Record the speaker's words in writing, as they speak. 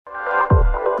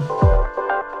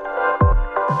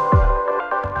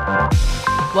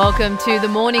Welcome to the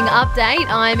Morning Update.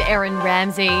 I'm Erin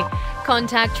Ramsey.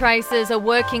 Contact tracers are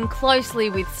working closely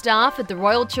with staff at the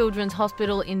Royal Children's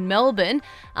Hospital in Melbourne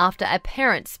after a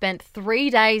parent spent 3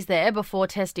 days there before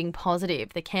testing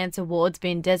positive. The cancer ward's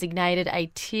been designated a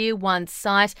Tier 1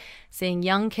 site, seeing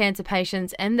young cancer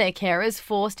patients and their carers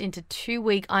forced into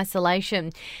 2-week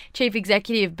isolation. Chief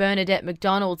Executive Bernadette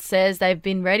McDonald says they've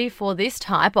been ready for this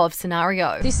type of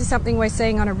scenario. This is something we're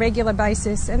seeing on a regular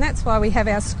basis, and that's why we have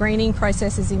our screening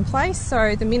processes in place.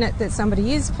 So the minute that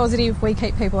somebody is positive, we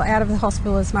keep people out of the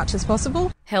hospital as much as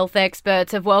possible. Health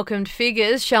experts have welcomed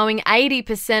figures showing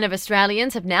 80% of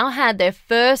Australians have now had their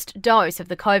first dose of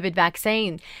the COVID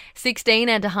vaccine.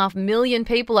 16.5 million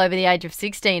people over the age of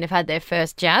 16 have had their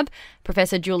first jab.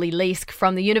 Professor Julie Leask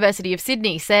from the University of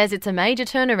Sydney says it's a major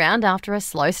turnaround after a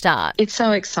slow start. It's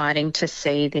so exciting to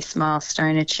see this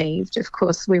milestone achieved. Of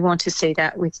course, we want to see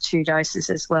that with 2 doses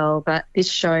as well, but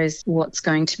this shows what's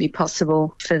going to be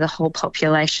possible for the whole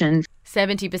population.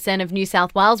 70% of New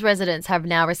South Wales residents have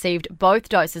now received both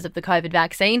doses of the COVID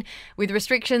vaccine, with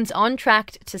restrictions on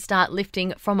track to start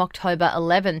lifting from October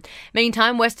 11.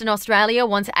 Meantime, Western Australia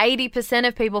wants 80%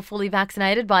 of people fully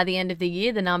vaccinated by the end of the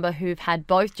year. The number who've had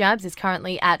both jabs is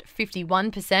currently at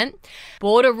 51%.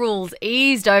 Border rules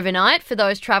eased overnight for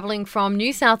those travelling from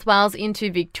New South Wales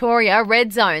into Victoria.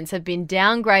 Red zones have been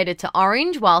downgraded to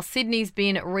orange, while Sydney's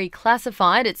been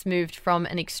reclassified. It's moved from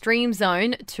an extreme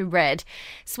zone to red.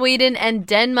 Sweden and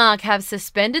Denmark have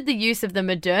suspended the use of the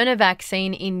Moderna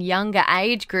vaccine in younger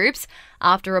age groups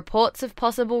after reports of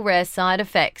possible rare side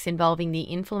effects involving the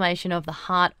inflammation of the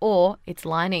heart or its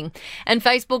lining. And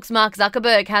Facebook's Mark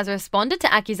Zuckerberg has responded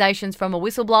to accusations from a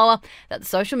whistleblower that the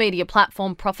social media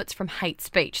platform profits from hate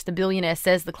speech. The billionaire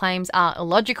says the claims are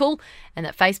illogical and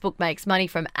that Facebook makes money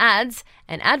from ads,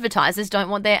 and advertisers don't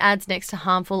want their ads next to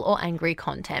harmful or angry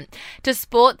content. To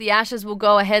sport, the Ashes will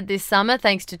go ahead this summer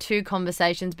thanks to 2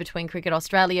 conversations between Cricket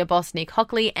Australia boss Nick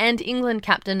Hockley and England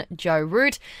captain Joe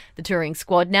Root. The touring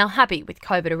squad now happy with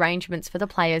COVID arrangements for the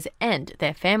players and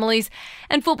their families.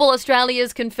 And Football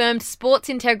Australia's confirmed Sports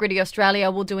Integrity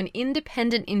Australia will do an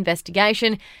independent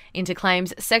investigation into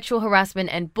claims sexual harassment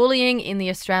and bullying in the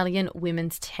Australian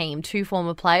women's team. 2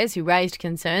 former players who raised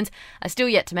concerns are still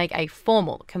yet to make a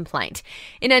formal complaint.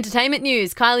 In entertainment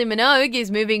news, Kylie Minogue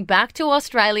is moving back to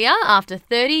Australia after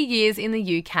 30 years in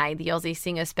the UK. The Aussie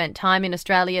singer spent time in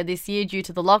Australia this year due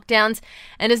to the lockdowns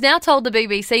and has now told the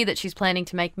BBC that she's planning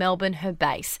to make Melbourne her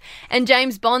base. And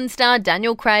James Bond star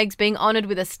Daniel Craig's being honoured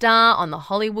with a star on the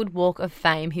Hollywood Walk of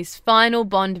Fame. His final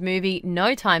Bond movie,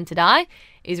 No Time to Die,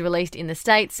 is released in the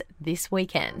States this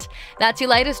weekend. That's your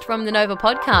latest from the Nova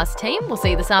podcast team. We'll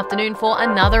see you this afternoon for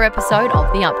another episode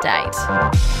of The Update.